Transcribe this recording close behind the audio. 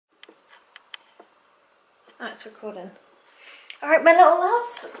Oh, it's recording. Alright, my little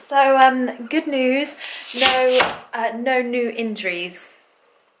loves. So, good news. No new injuries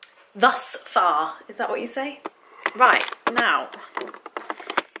thus far. Is that what you say? Right, now,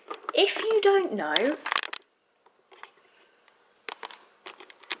 if you don't know,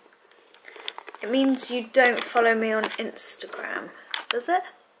 it means you don't follow me on Instagram, does it?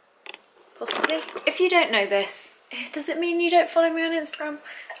 Possibly. If you don't know this, does it mean you don't follow me on Instagram?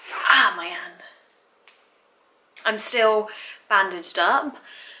 Ah, my hand. I'm still bandaged up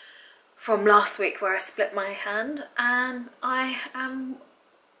from last week where I split my hand, and I am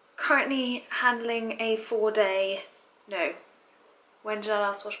currently handling a 4-day, no, when did I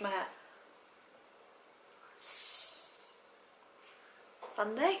last wash my hair?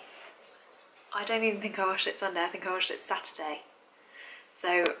 Sunday? I don't even think I washed it Sunday, I think I washed it Saturday.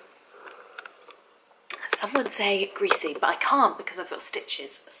 So, some would say greasy, but I can't because I've got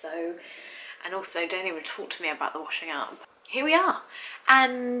stitches, so, and also don't even talk to me about the washing up. Here we are,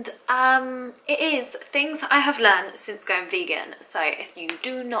 and it is things I have learned since going vegan. So if you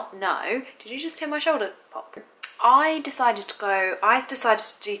do not know, did you just hear my shoulder pop? I decided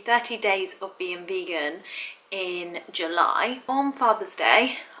to do 30 days of being vegan in July. On Father's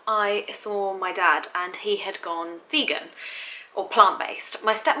Day, I saw my dad and he had gone vegan or plant-based.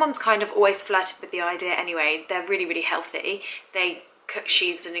 My stepmom's kind of always flirted with the idea anyway. They're really, really healthy.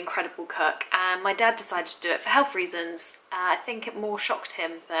 She's an incredible cook, and my dad decided to do it for health reasons. I think it more shocked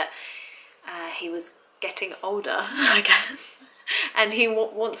him that he was getting older, I guess, and he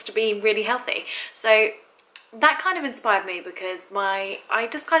wants to be really healthy. So that kind of inspired me because I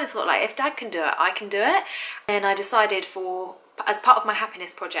just kind of thought, like, if dad can do it, I can do it. And I decided as part of my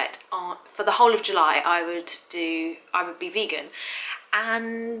happiness project, for the whole of July, I would be vegan,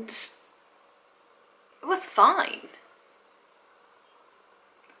 and it was fine.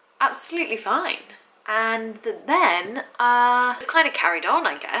 Absolutely fine. And then it's kind of carried on,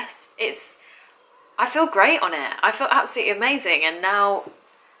 I guess. I feel great on it. I feel absolutely amazing. And now,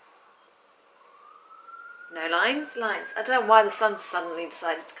 no lines. I don't know why the sun suddenly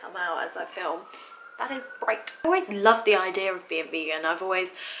decided to come out as I film. That is bright. I always loved the idea of being vegan. I've always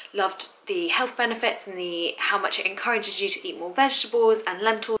loved the health benefits and how much it encourages you to eat more vegetables and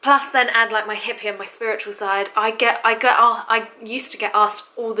lentils. Plus then add like my hippie and my spiritual side. I used to get asked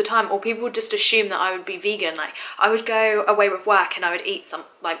all the time, or people would just assume that I would be vegan. Like I would go away with work and I would eat some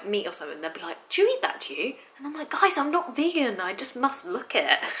like meat or something. They'd be like, "Do you eat that, do you?" And I'm like, guys, I'm not vegan, I just must look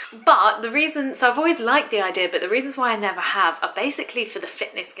it. But so I've always liked the idea, but the reasons why I never have are basically for the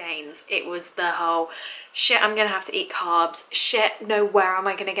fitness gains. It was the whole, shit, I'm gonna have to eat carbs, shit, no, where am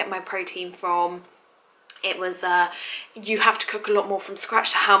I gonna get my protein from? It was, you have to cook a lot more from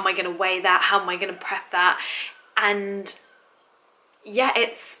scratch, so how am I gonna weigh that? How am I gonna prep that? And yeah,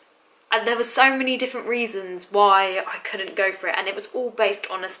 there were so many different reasons why I couldn't go for it, and it was all based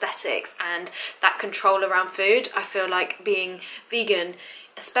on aesthetics and that control around food. I feel like being vegan,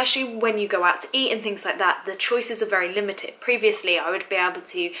 especially when you go out to eat and things like that, the choices are very limited. Previously, I would be able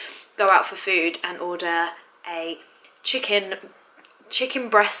to go out for food and order a chicken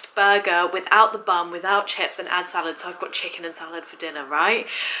breast burger without the bun, without chips, and add salad. So I've got chicken and salad for dinner, right?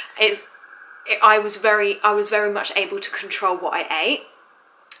 I was very much able to control what I ate.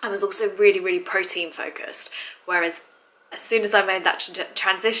 I was also really, really protein focused, whereas as soon as I made that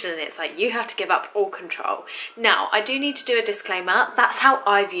transition, it's like you have to give up all control. Now, I do need to do a disclaimer. That's how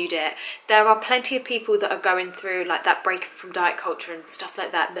I viewed it. There are plenty of people that are going through like that break from diet culture and stuff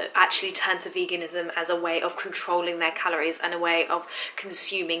like that actually turn to veganism as a way of controlling their calories and a way of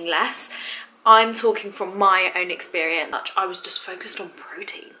consuming less. I'm talking from my own experience. I was just focused on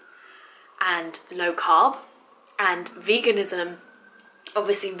protein and low carb, and veganism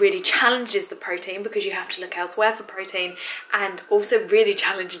obviously really challenges the protein because you have to look elsewhere for protein, and also really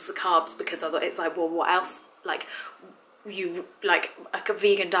challenges the carbs because it's like, well, what else? Like a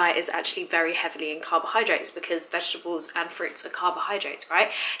vegan diet is actually very heavily in carbohydrates because vegetables and fruits are carbohydrates, right?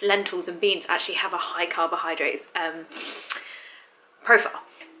 Lentils and beans actually have a high carbohydrates profile.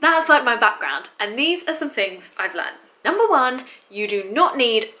 That's like my background, and these are some things I've learned. Number one, you do not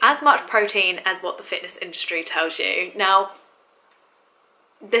need as much protein as what the fitness industry tells you. Now,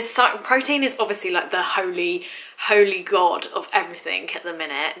 protein is obviously like the holy god of everything at the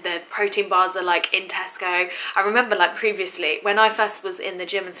minute. The protein bars are like in Tesco. I remember like previously when I first was in the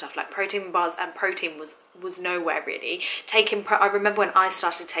gym and stuff, like protein bars and protein was nowhere really. I remember when I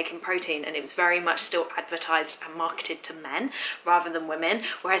started taking protein, and it was very much still advertised and marketed to men rather than women,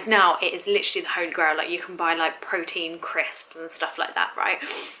 whereas now it is literally the holy grail. Like you can buy like protein crisps and stuff like that, right?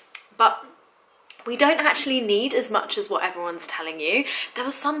 But we don't actually need as much as what everyone's telling you. There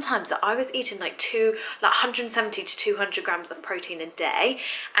was some times that I was eating like 170 to 200 grams of protein a day,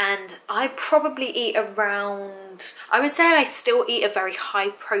 and I probably eat around, I would say I still eat a very high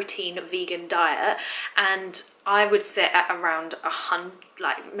protein vegan diet, and I would sit at around 100,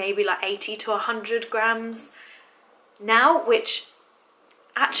 like maybe like 80 to 100 grams now, which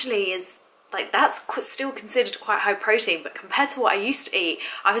actually is like, that's still considered quite high protein, but compared to what I used to eat,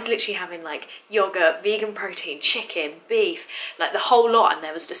 I was literally having like yogurt, vegan protein, chicken, beef, like the whole lot, and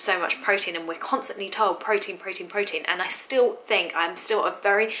there was just so much protein, and we're constantly told protein, protein, protein, and I still think I'm still a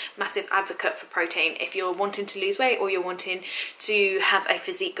very massive advocate for protein. If you're wanting to lose weight or you're wanting to have a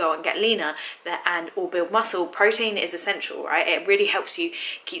physique goal and get leaner or build muscle, protein is essential, right? It really helps you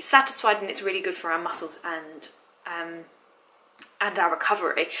keep satisfied, and it's really good for our muscles and our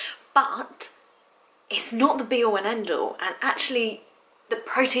recovery. But it's not the be all and end all, and actually the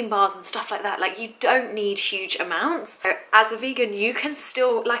protein bars and stuff like that, like you don't need huge amounts. So as a vegan, you can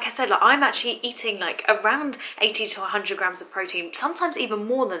still, like I said, like I'm actually eating like around 80 to 100 grams of protein, sometimes even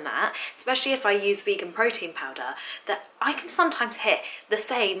more than that, especially if I use vegan protein powder, that I can sometimes hit the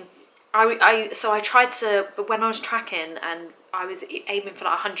same. So I tried to, but when I was tracking and I was aiming for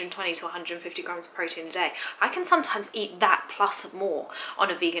like 120 to 150 grams of protein a day, I can sometimes eat that plus more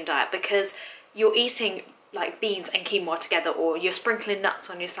on a vegan diet, because you're eating like beans and quinoa together, or you're sprinkling nuts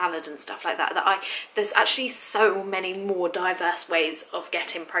on your salad and stuff like that, there's actually so many more diverse ways of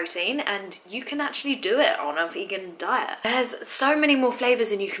getting protein, and you can actually do it on a vegan diet. There's so many more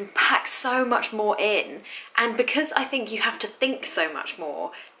flavors, and you can pack so much more in, and because I think you have to think so much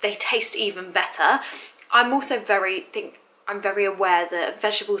more, they taste even better. I'm very aware that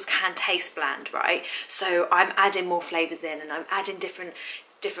vegetables can taste bland, right? So I'm adding more flavors in, and I'm adding different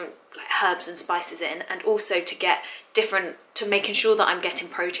like herbs and spices in, and also to making sure that I'm getting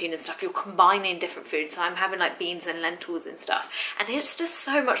protein and stuff. You're combining different foods, so I'm having like beans and lentils and stuff, and it's just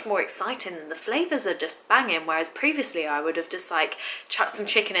so much more exciting, and the flavors are just banging. Whereas previously I would have just like chucked some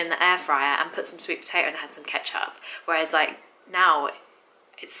chicken in the air fryer and put some sweet potato and had some ketchup, whereas like now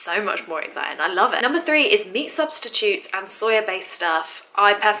it's so much more exciting. I love it. Number 3 is meat substitutes and soya-based stuff.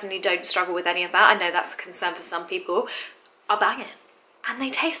 I personally don't struggle with any of that. I know that's a concern for some people. Are banging. And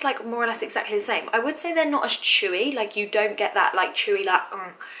they taste like more or less exactly the same. I would say they're not as chewy, like you don't get that like chewy like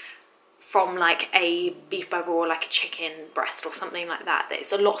from like a beef burger or like a chicken breast or something like that.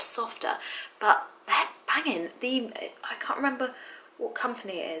 It's a lot softer, but they're banging. I can't remember what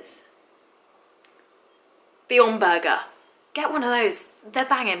company it is. Beyond Burger. Get one of those. They're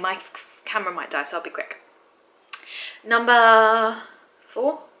banging. My camera might die, so I'll be quick. Number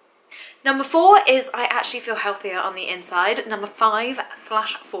 4. Number 4 is I actually feel healthier on the inside. Number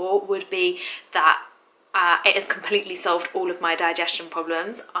 5/4 would be that it has completely solved all of my digestion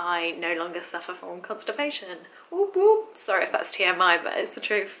problems. I no longer suffer from constipation. Whoop, whoop. Sorry if that's TMI, but it's the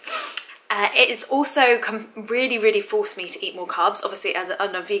truth. It has also really forced me to eat more carbs. Obviously,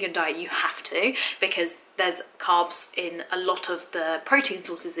 on a vegan diet, you have to, because there's carbs in a lot of the protein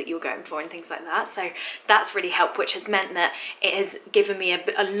sources that you're going for and things like that. So that's really helped, which has meant that it has given me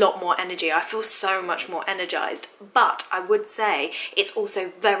a lot more energy. I feel so much more energized. But I would say it's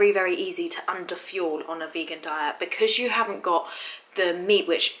also very easy to underfuel on a vegan diet, because you haven't got the meat,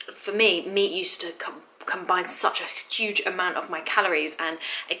 which for me, meat used to combine such a huge amount of my calories, and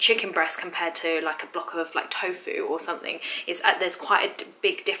a chicken breast compared to like a block of like tofu or something is there's quite a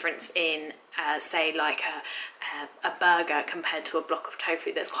big difference in say like a burger compared to a block of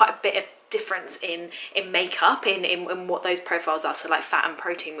tofu. There's quite a bit of difference in makeup in what those profiles are, so like fat and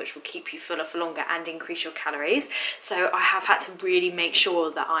protein, which will keep you fuller for longer and increase your calories. So I have had to really make sure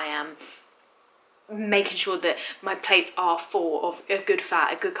that I am making sure that my plates are full of a good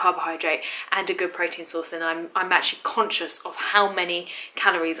fat, a good carbohydrate, and a good protein source, and I'm actually conscious of how many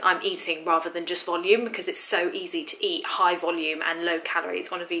calories I'm eating rather than just volume, because it's so easy to eat high volume and low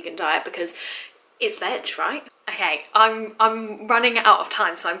calories on a vegan diet because it's veg, right? Okay, I'm running out of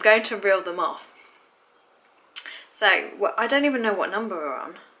time, so I'm going to reel them off. So I don't even know what number we're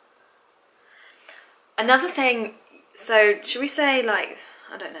on. Another thing, so should we say like,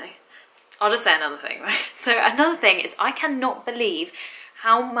 I don't know, I'll just say another thing, right? So another thing is I cannot believe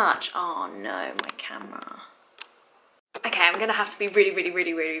how much, oh no, my camera. Okay, I'm gonna have to be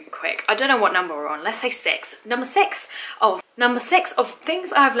really quick. I don't know what number we're on, let's say 6. Number six of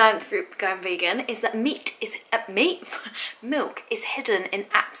things I've learned through going vegan is that milk is hidden in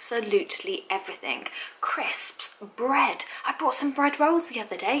absolutely everything. Crisps, bread. I bought some bread rolls the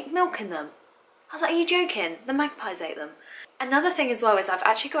other day, milk in them. I was like, are you joking? The magpies ate them. Another thing as well is I've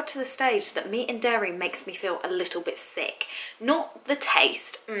actually got to the stage that meat and dairy makes me feel a little bit sick. Not the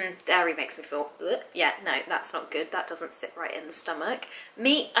taste. Dairy makes me feel, yeah, no, that's not good. That doesn't sit right in the stomach.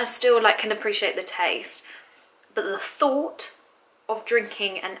 Meat, I still like can appreciate the taste, but the thought of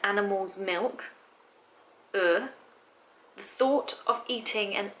drinking an animal's milk, the thought of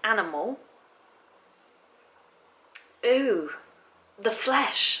eating an animal, ooh, the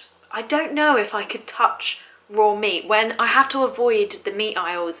flesh. I don't know if I could touch raw meat when I have to avoid the meat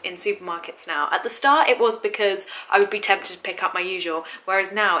aisles in supermarkets now. At the start it was because I would be tempted to pick up my usual,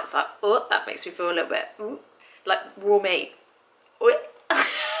 whereas now it's like, oh, that makes me feel a little bit like raw meat.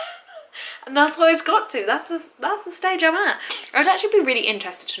 And that's what it's got to. That's the stage I'm at. I'd actually be really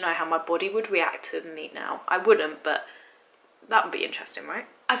interested to know how my body would react to meat now. I wouldn't, but that would be interesting, right?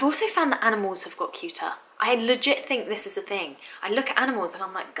 I've also found that animals have got cuter. I legit think this is a thing. I look at animals and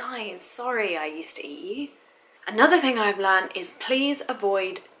I'm like, guys, sorry I used to eat you. Another thing I've learned is please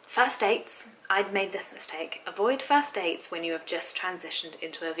avoid first dates. I'd made this mistake. Avoid first dates when you have just transitioned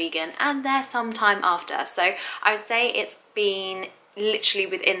into a vegan and they're some time after. So I would say it's been literally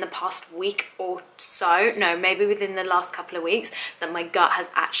within the past week or so, no, maybe within the last couple of weeks, that my gut has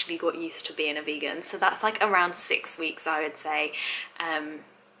actually got used to being a vegan. So that's like around 6 weeks, I would say,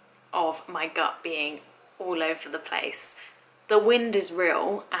 of my gut being all over the place. The wind is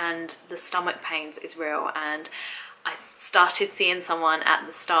real and the stomach pains is real, and I started seeing someone at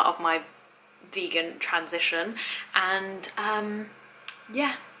the start of my vegan transition, and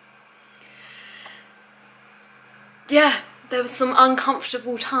yeah, there were some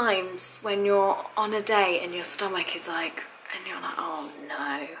uncomfortable times when you're on a day and your stomach is like, and you're like, oh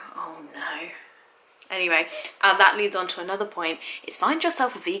no, oh no. Anyway, that leads on to another point, is find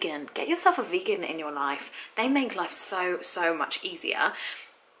yourself a vegan. Get yourself a vegan in your life. They make life so much easier.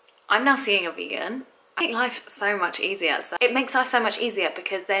 I'm now seeing a vegan. I make life so much easier. So it makes life so much easier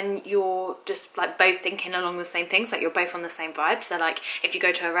because then you're just like both thinking along the same things, like you're both on the same vibe. So like if you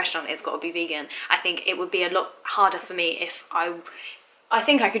go to a restaurant, it's got to be vegan. I think it would be a lot harder for me if I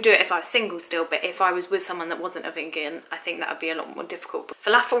think I could do it if I was single still, but if I was with someone that wasn't a vegan, I think that would be a lot more difficult.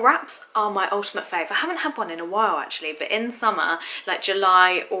 Falafel wraps are my ultimate fave. I haven't had one in a while actually, but in summer, like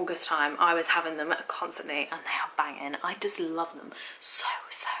July, August time, I was having them constantly and they are banging. I just love them so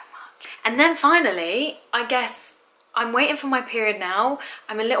much. And then finally, I guess I'm waiting for my period now.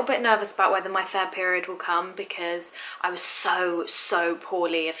 I'm a little bit nervous about whether my third period will come because I was so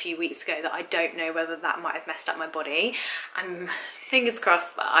poorly a few weeks ago that I don't know whether that might have messed up my body. I'm fingers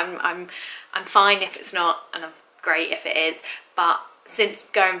crossed, but I'm fine if it's not, and I'm great if it is. But since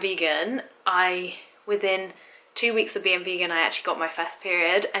going vegan, within 2 weeks of being vegan, I actually got my first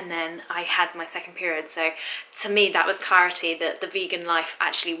period, and then I had my second period. So to me, that was clarity that the vegan life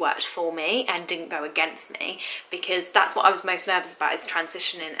actually worked for me and didn't go against me, because that's what I was most nervous about, is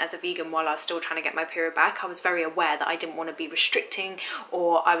transitioning as a vegan while I was still trying to get my period back. I was very aware that I didn't want to be restricting,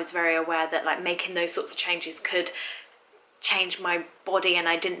 or I was very aware that like making those sorts of changes could change my body, and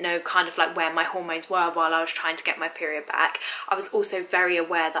I didn't know kind of like where my hormones were while I was trying to get my period back. I was also very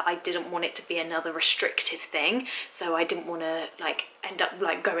aware that I didn't want it to be another restrictive thing, so I didn't want to like end up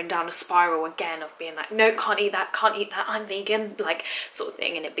like going down a spiral again of being like, no, can't eat that, I'm vegan, like sort of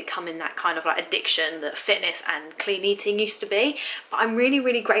thing, and it becoming that kind of like addiction that fitness and clean eating used to be. But I'm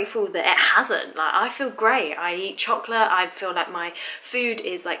really grateful that it hasn't. Like I feel great. I eat chocolate. I feel like my food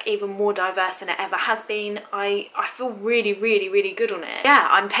is like even more diverse than it ever has been. I feel really good on it. Yeah,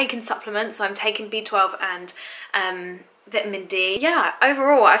 I'm taking supplements, so I'm taking B12 and vitamin D. Yeah,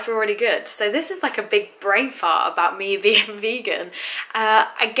 overall I feel really good. So this is like a big brain fart about me being vegan.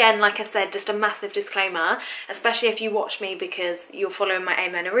 Again, like I said, just a massive disclaimer, especially if you watch me because you're following my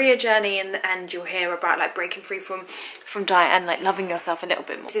amenorrhea journey and you'll hear about like breaking free from diet and like loving yourself a little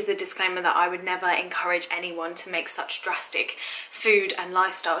bit more. This is the disclaimer that I would never encourage anyone to make such drastic food and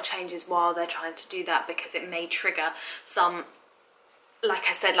lifestyle changes while they're trying to do that, because it may trigger some, like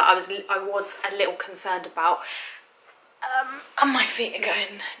I said, like I was a little concerned about my feet are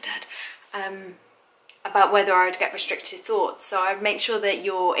going dead, about whether I would get restricted thoughts. So I'd make sure that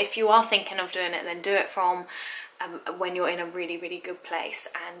if you are thinking of doing it, then do it from when you're in a really good place.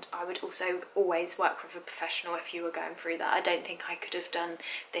 And I would also always work with a professional if you were going through that. I don't think I could have done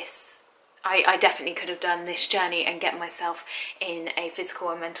this. I definitely could have done this journey and get myself in a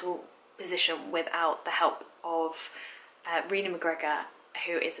physical and mental position without the help of Rena McGregor,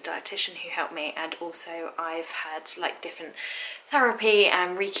 who is a dietitian who helped me, and also I've had like different therapy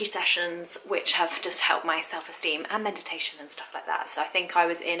and Reiki sessions which have just helped my self-esteem, and meditation and stuff like that. So I think I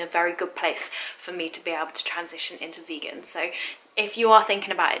was in a very good place for me to be able to transition into vegan. So if you are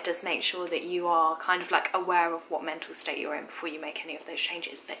thinking about it, just make sure that you are kind of like aware of what mental state you're in before you make any of those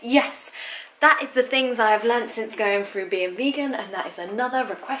changes. But yes, that is the things I have learned since going through being vegan, and that is another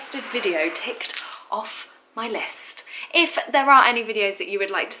requested video ticked off my list. If there are any videos that you would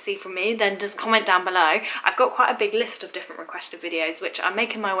like to see from me, then just comment down below. I've got quite a big list of different requested videos which I'm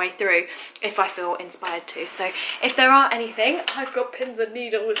making my way through if I feel inspired to. So if there are anything, I've got pins and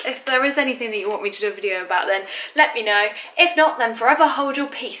needles. If there is anything that you want me to do a video about, then let me know. If not, then forever hold your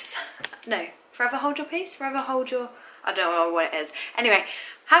peace. No, forever hold your peace? Forever hold your... I don't know what it is. Anyway,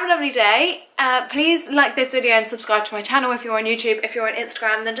 have a lovely day. Please like this video and subscribe to my channel if you're on YouTube. If you're on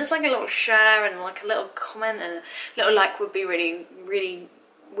Instagram, then just like a little share and like a little comment and a little like would be really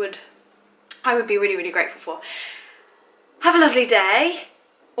grateful for. Have a lovely day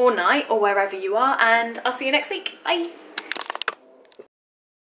or night or wherever you are, and I'll see you next week. Bye.